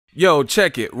Yo,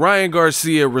 check it. Ryan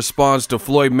Garcia responds to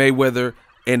Floyd Mayweather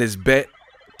and his bet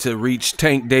to reach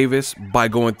Tank Davis by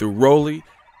going through Rolly.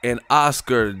 And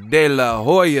Oscar De La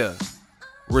Hoya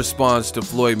responds to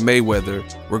Floyd Mayweather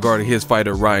regarding his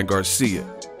fighter Ryan Garcia.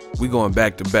 We going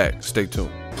back to back. Stay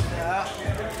tuned.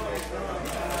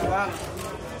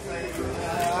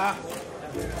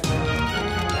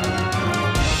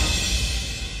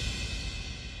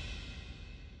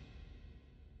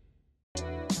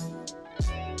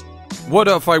 What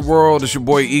up, Fight World? It's your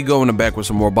boy Ego, and I'm back with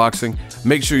some more boxing.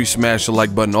 Make sure you smash the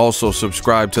like button. Also,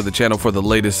 subscribe to the channel for the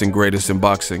latest and greatest in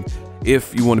boxing.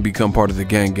 If you want to become part of the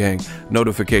gang,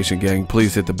 notification gang,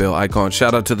 please hit the bell icon.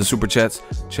 Shout out to the super chats,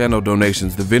 channel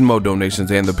donations, the Venmo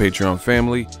donations, and the Patreon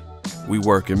family. We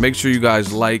working. Make sure you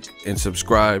guys like and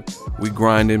subscribe. We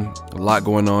grinding. A lot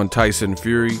going on. Tyson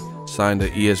Fury signed an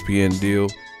ESPN deal,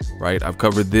 right? I've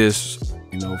covered this.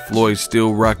 You know, Floyd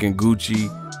still rocking Gucci.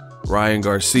 Ryan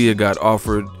Garcia got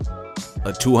offered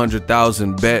a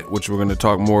 $200,000 bet, which we're going to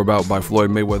talk more about, by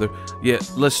Floyd Mayweather. Yeah,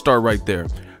 let's start right there.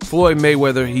 Floyd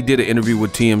Mayweather, he did an interview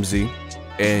with TMZ,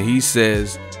 and he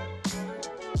says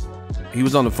he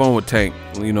was on the phone with Tank,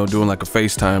 you know, doing like a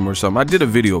FaceTime or something. I did a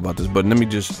video about this, but let me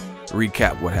just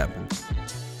recap what happened.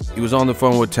 He was on the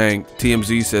phone with Tank.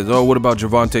 TMZ says, oh, what about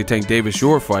Gervonta Tank Davis,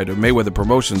 your fighter, Mayweather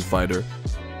Promotions fighter,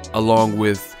 along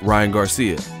with Ryan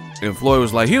Garcia? And Floyd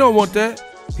was like, he don't want that.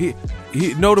 He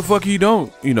no, the fuck he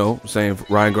don't, you know, saying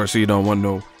Ryan Garcia don't want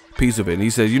no piece of it. And he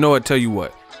says, you know what, tell you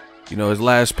what, you know, his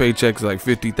last paycheck's like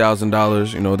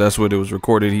 $50,000, you know, that's what it was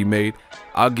recorded he made.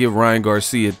 I'll give Ryan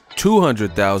Garcia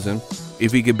 $200,000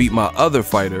 if he could beat my other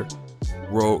fighter,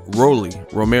 Rolly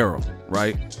Romero,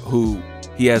 right, who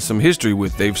he has some history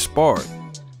with. They've sparred,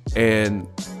 and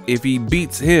if he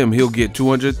beats him, he'll get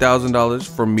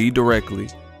 $200,000 from me directly,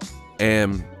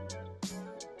 and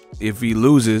if he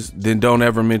loses, then don't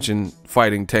ever mention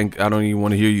fighting Tank. I don't even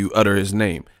want to hear you utter his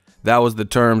name. That was the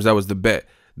terms. That was the bet.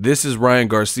 This is Ryan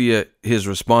Garcia, his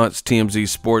response, TMZ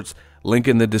Sports. Link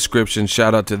in the description.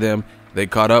 Shout out to them. They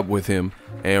caught up with him,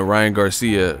 and Ryan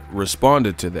Garcia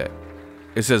responded to that.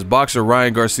 It says, boxer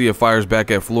Ryan Garcia fires back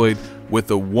at Floyd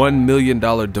with a $1 million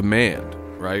demand,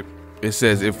 right? It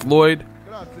says, if Floyd...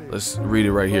 Let's read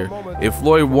it right here. If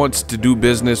Floyd wants to do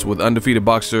business with undefeated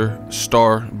boxing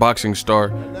star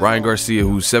Ryan Garcia,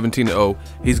 who's 17-0,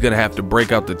 he's going to have to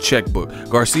break out the checkbook.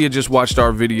 Garcia just watched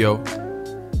our video,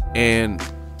 and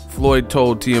Floyd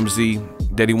told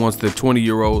TMZ that he wants the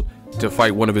 20-year-old to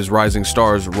fight one of his rising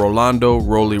stars,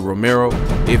 Rolly Romero,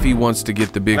 if he wants to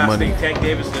get the big money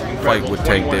fight with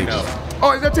Tank Davis.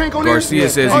 Oh, is that Tank on Garcia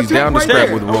says he's down to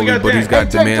scrap with Rolly, but he's got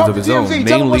demands of his own,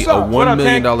 namely a $1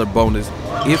 million bonus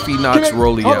if he knocks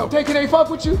Rolly out.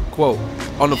 Quote,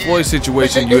 on the Floyd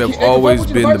situation, you have always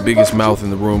been the biggest mouth in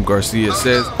the room, Garcia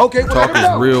says. Talk is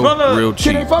real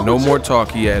cheap. No more talk,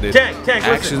 he added.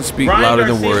 Actions speak louder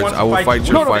than words. I will fight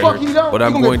your fighter, but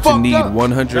I'm going to need 1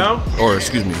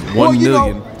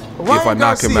 million if I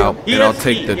knock him out, and I'll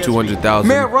take the 200,000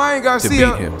 to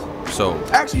beat him. So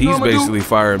he's basically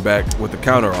firing back with the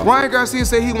counter offer. Ryan Garcia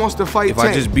said he wants to fight If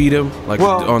I just beat him, like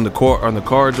on the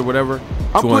cards or whatever,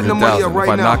 200,000. If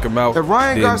I knock him out, then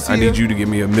I need you to give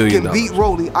me $1 million. Beat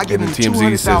Rolly, I give him and the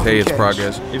TMZ says, hey, it's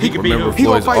progress. Remember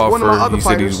Floyd's offer, he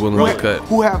said he's willing to cut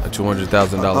a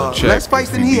 $200,000 check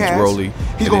if he beats Rolly, and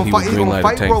then he would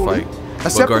greenlight a Tank fight.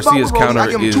 But Garcia's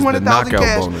counter is the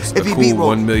knockout bonus, a cool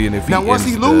 $1 million if he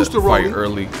ends the fight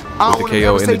early with the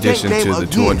KO, in addition to the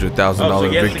 $200,000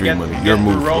 victory money. Your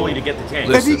move,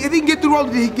 Listen, if he can get through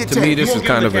Rolly, then he get to me, this is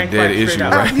kind of a dead issue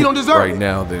right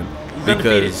now, then.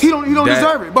 Because he don't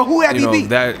deserve it. But who have he beat?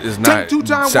 That is not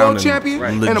two-time world champion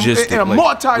and a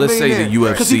multi-millionaire. Let's say the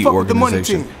UFC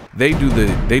organization. They do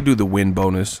the win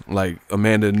bonus. Like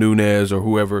Amanda Nunes or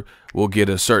whoever will get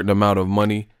a certain amount of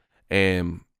money,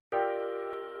 and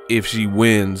if she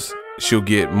wins, she'll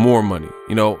get more money.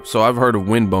 You know, so I've heard of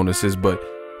win bonuses, but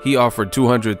he offered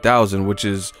 200,000, which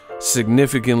is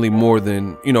significantly more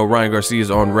than, you know, Ryan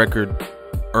Garcia's on record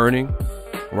earning.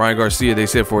 Ryan Garcia, they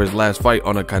said for his last fight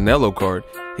on a Canelo card,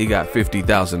 he got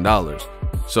 $50,000.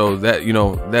 So that, you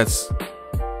know, that's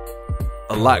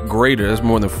a lot greater. That's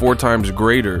more than 4 times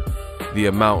greater the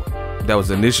amount that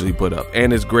was initially put up,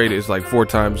 and it's greater. It's like 4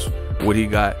 times what he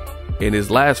got in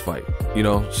his last fight. You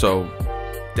know, so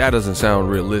that doesn't sound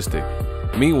realistic.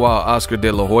 Meanwhile, Oscar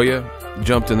De La Hoya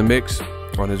jumped in the mix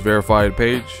on his verified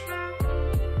page.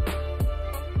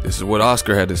 This is what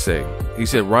Oscar had to say. He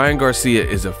said, Ryan Garcia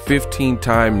is a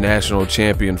 15-time national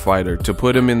champion fighter. To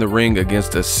put him in the ring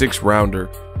against a 6-rounder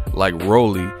like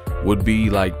Rolly would be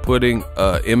like putting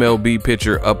a MLB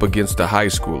pitcher up against a high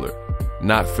schooler.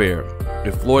 Not fair.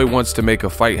 If Floyd wants to make a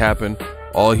fight happen,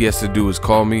 All he has to do is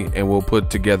call me and we'll put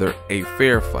together a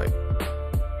fair fight.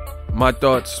 My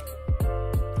thoughts,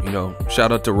 you know,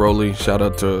 shout out to Rolly, shout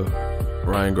out to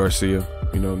Ryan Garcia,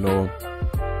 you know him.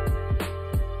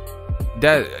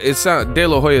 De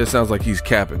La Hoya sounds like he's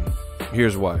capping.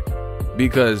 Here's why.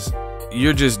 Because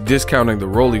you're just discounting the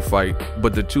Rolly fight,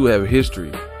 but the two have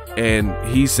history. And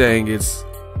he's saying it's,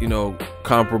 you know,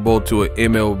 comparable to an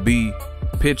MLB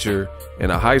pitcher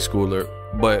and a high schooler.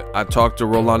 But I talked to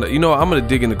Rolando. You know, I'm going to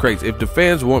dig in the crates. If the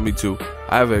fans want me to,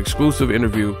 I have an exclusive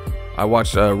interview. I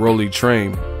watched Rolly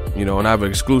train, you know, and I have an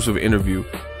exclusive interview.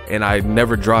 And I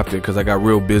never dropped it because I got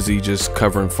real busy just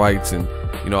covering fights. And,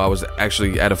 you know, I was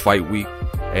actually at a fight week.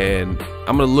 And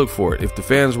I'm going to look for it. If the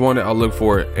fans want it, I'll look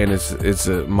for it. And it's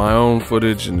my own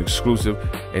footage and exclusive.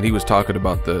 And he was talking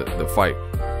about the fight.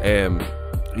 And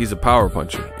he's a power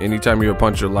puncher. Anytime you're a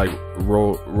puncher like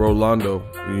Rolando,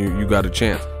 you got a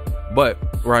chance. But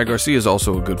Ryan Garcia is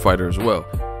also a good fighter as well.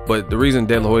 But the reason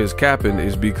De La Hoya is capping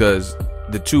is because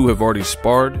the two have already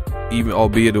sparred, even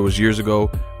albeit it was years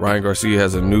ago. Ryan Garcia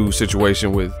has a new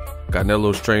situation with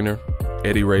Canelo's trainer,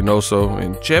 Eddie Reynoso,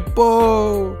 and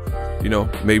Chepo. You know,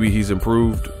 maybe he's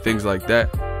improved, things like that.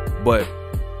 But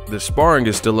the sparring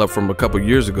is still up from a couple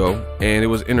years ago, and it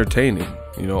was entertaining,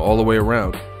 you know, all the way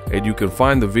around. And you can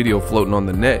find the video floating on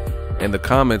the net, and the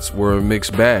comments were a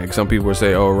mixed bag. Some people were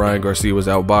saying, oh, Ryan Garcia was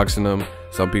outboxing him.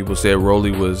 Some people said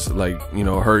Rolly was, like, you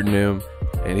know, hurting him,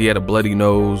 and he had a bloody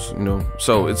nose, you know.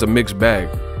 So it's a mixed bag.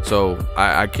 So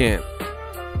I can't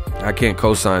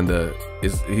co-sign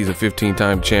he's a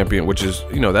 15-time champion, which is,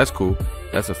 you know, that's cool.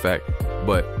 That's a fact.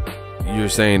 But you're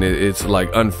saying it's like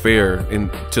unfair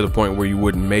to the point where you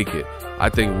wouldn't make it. I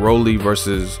think Rolly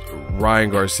versus Ryan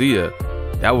Garcia,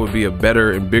 that would be a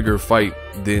better and bigger fight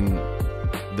than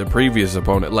the previous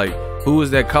opponent. Like, who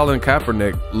was that Colin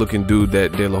Kaepernick looking dude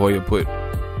that De La Hoya put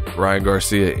Ryan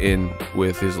Garcia in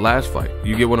with his last fight?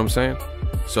 You get what I'm saying?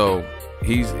 So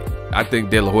I think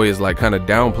De La Hoya is like kind of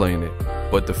downplaying it.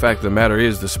 But the fact of the matter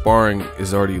is the sparring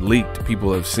is already leaked.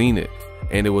 People have seen it.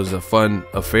 And it was a fun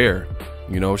affair.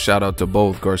 You know, shout out to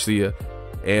both Garcia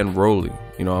and Rolly.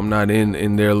 You know, I'm not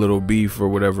in their little beef or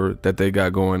whatever that they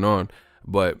got going on.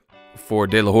 But for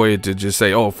De La Hoya to just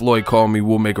say, oh, Floyd called me,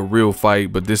 we'll make a real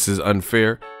fight, but this is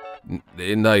unfair.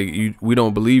 And like, we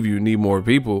don't believe you, need more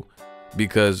people,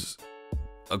 because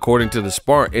according to the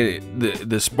sparring,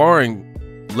 the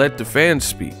sparring let the fans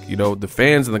speak. You know, the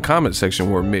fans in the comment section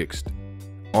were mixed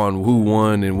on who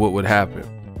won and what would happen.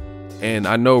 And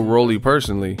I know Rolly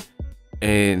personally,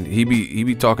 and he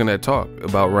be talking that talk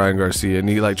about Ryan Garcia, and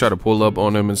he like try to pull up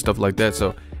on him and stuff like that.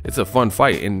 So it's a fun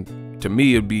fight, and to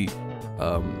me it'd be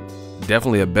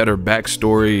definitely a better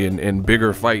backstory and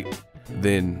bigger fight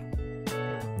than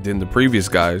the previous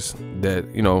guys that,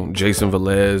 you know, Jason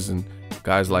Velez and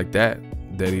guys like that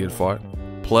he had fought.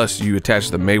 Plus you attach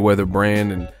the Mayweather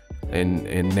brand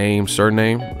and name,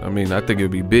 surname. I mean, I think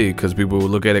it'd be big because people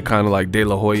would look at it kind of like De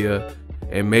La Hoya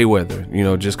and Mayweather, you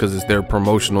know, just because it's their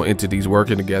promotional entities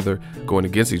working together, going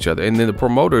against each other. And then the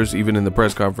promoters, even in the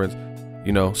press conference,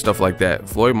 you know, stuff like that.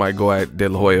 Floyd might go at De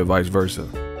La Hoya, vice versa.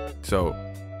 So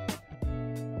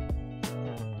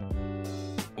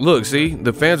look, see,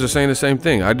 the fans are saying the same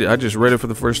thing. I just read it for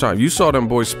the first time. You saw them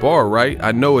boys spar, right?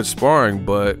 I know it's sparring,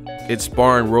 but it's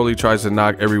sparring. Rolly tries to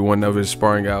knock every one of his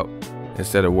sparring out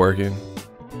instead of working.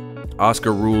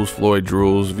 Oscar rules, Floyd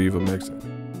drools, Viva Mexican.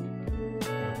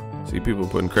 See, people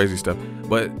putting crazy stuff.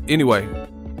 But anyway,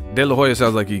 De La Hoya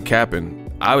sounds like he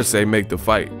capping. I would say make the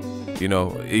fight. You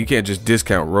know, you can't just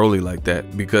discount Rolly like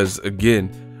that, because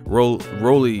again,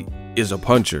 Rolly is a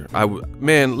puncher.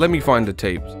 Man, let me find the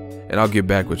tapes and I'll get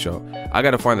back with y'all. I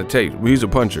gotta find the tape. He's a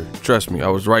puncher. Trust me. I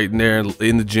was right in there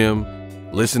in the gym,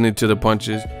 listening to the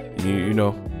punches. You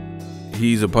know,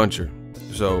 he's a puncher.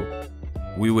 So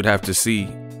we would have to see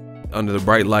under the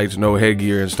bright lights, no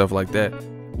headgear and stuff like that,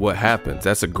 what happens.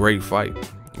 That's a great fight.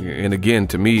 And again,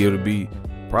 to me, it'll be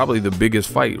probably the biggest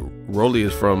fight. Rolly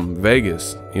is from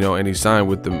Vegas, you know, and he signed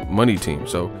with the money team.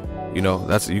 So, you know,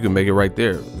 you can make it right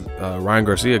there. Ryan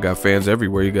Garcia got fans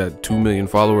everywhere. He got 2 million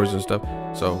followers and stuff.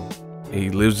 So he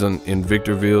lives in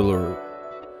Victorville or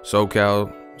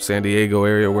SoCal, San Diego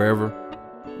area, wherever.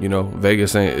 You know,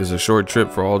 Vegas is a short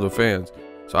trip for all the fans.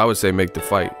 So I would say make the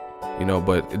fight, you know,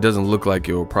 but it doesn't look like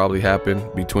it will probably happen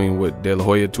between what De La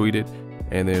Hoya tweeted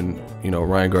and then, you know,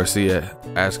 Ryan Garcia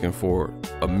asking for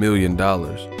 $1 million,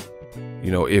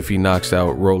 you know, if he knocks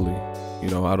out Rolly. You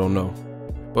know, I don't know.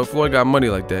 But Floyd got money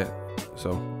like that.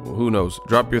 So who knows?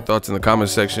 Drop your thoughts in the comment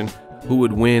section. Who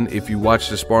would win if you watched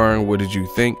the sparring? What did you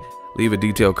think? Leave a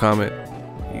detailed comment.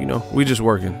 You know, we just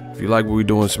working. If you like what we're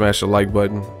doing, smash the like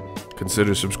button.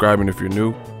 Consider subscribing if you're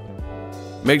new.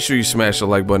 Make sure you smash the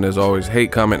like button as always.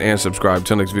 Hate, comment, and subscribe.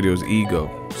 Till next video is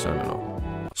Ego signing off.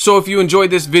 So if you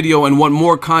enjoyed this video and want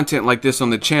more content like this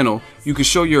on the channel, you can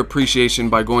show your appreciation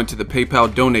by going to the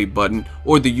PayPal donate button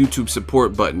or the YouTube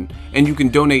support button, and you can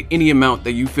donate any amount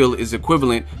that you feel is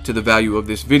equivalent to the value of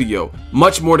this video.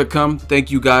 Much more to come. Thank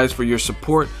you guys for your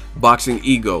support.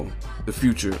 Boxingego, the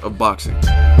future of boxing.